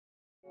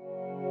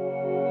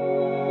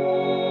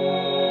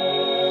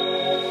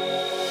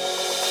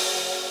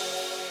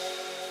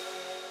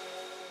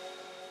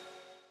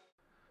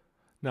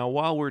Now,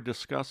 while we're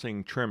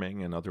discussing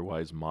trimming and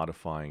otherwise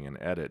modifying an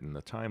edit in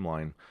the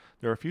timeline,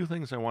 there are a few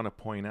things I want to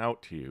point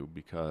out to you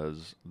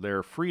because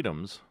they're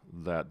freedoms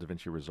that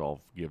DaVinci Resolve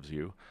gives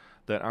you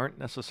that aren't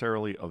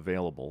necessarily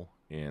available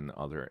in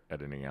other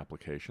editing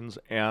applications,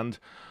 and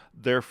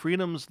they're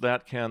freedoms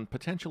that can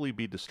potentially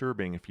be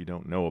disturbing if you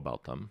don't know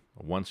about them.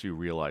 Once you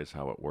realize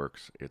how it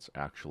works, it's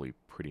actually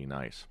pretty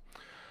nice.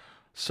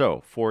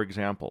 So, for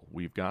example,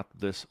 we've got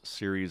this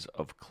series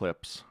of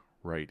clips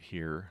right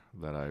here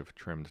that I've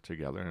trimmed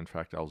together. And in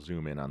fact, I'll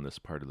zoom in on this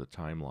part of the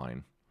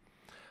timeline.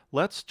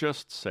 Let's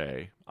just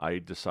say I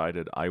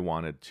decided I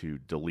wanted to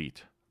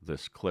delete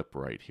this clip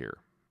right here.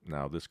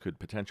 Now, this could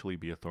potentially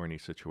be a thorny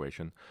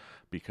situation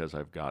because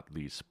I've got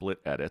these split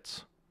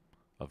edits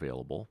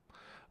available.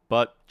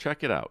 But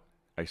check it out.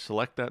 I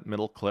select that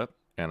middle clip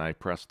and I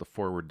press the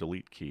forward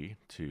delete key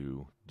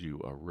to do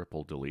a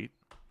ripple delete.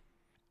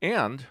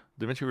 And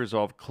DaVinci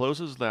Resolve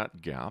closes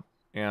that gap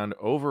and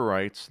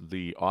overwrites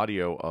the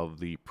audio of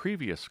the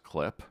previous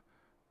clip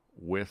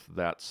with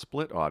that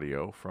split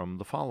audio from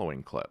the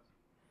following clip.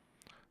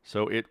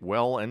 So it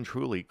well and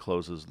truly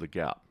closes the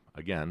gap.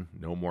 Again,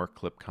 no more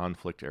clip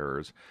conflict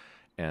errors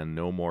and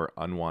no more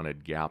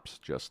unwanted gaps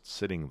just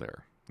sitting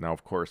there. Now,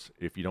 of course,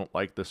 if you don't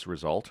like this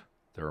result,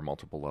 there are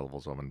multiple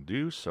levels of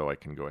undo, so I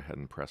can go ahead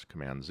and press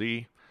Command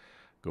Z,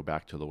 go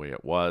back to the way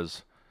it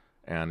was,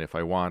 and if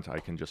I want, I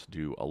can just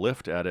do a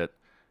lift edit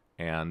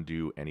and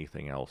do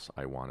anything else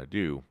I want to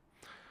do.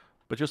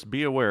 But just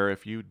be aware,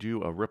 if you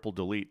do a ripple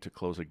delete to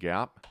close a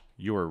gap,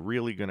 you are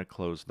really going to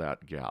close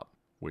that gap,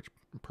 which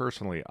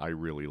personally I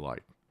really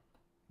like.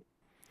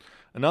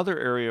 Another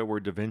area where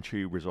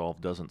DaVinci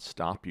Resolve doesn't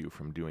stop you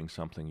from doing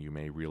something you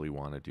may really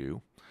want to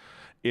do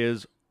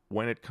is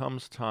when it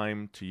comes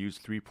time to use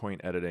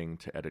three-point editing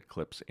to edit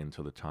clips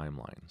into the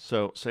timeline.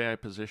 So say I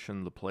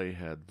position the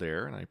playhead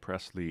there and I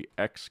press the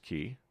X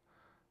key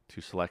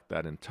to select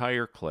that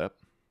entire clip,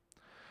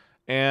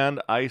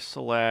 and I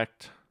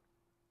select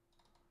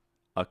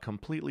a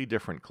completely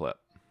different clip.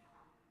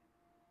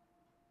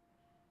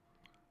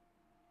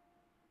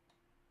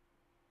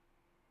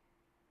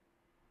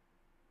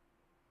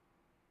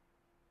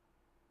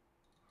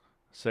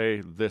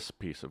 Say this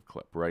piece of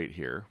clip right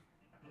here.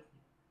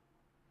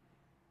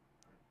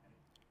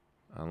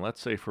 And let's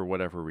say for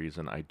whatever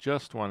reason I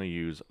just want to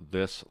use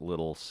this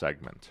little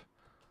segment.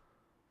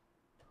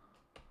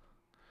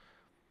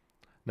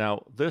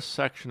 Now, this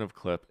section of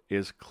clip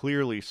is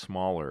clearly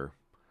smaller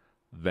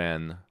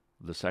than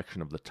the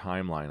section of the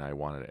timeline I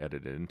want to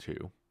edit it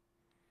into.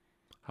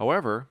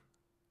 However,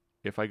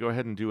 if I go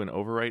ahead and do an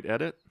overwrite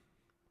edit,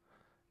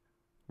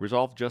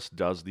 Resolve just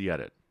does the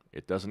edit.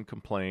 It doesn't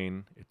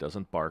complain, it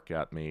doesn't bark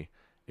at me.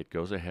 It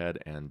goes ahead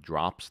and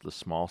drops the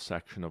small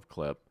section of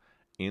clip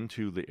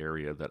into the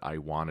area that I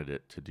wanted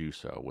it to do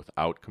so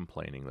without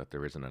complaining that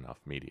there isn't enough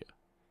media.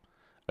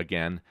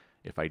 Again,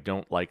 if I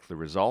don't like the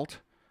result,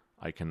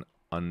 I can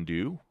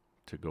undo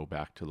to go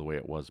back to the way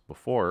it was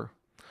before.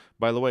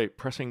 By the way,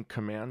 pressing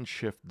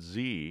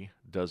Command-Shift-Z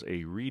does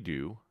a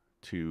redo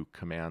to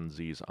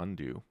Command-Z's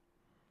undo.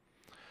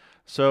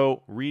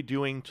 So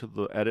redoing to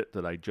the edit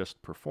that I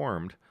just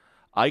performed,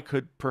 I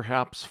could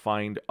perhaps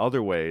find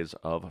other ways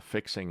of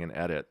fixing an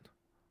edit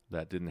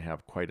that didn't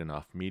have quite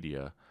enough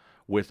media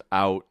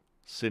without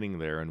sitting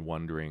there and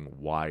wondering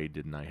why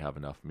didn't I have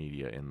enough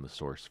media in the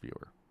source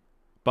viewer.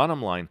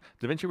 Bottom line,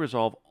 DaVinci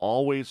Resolve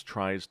always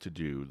tries to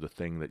do the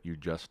thing that you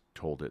just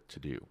told it to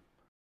do.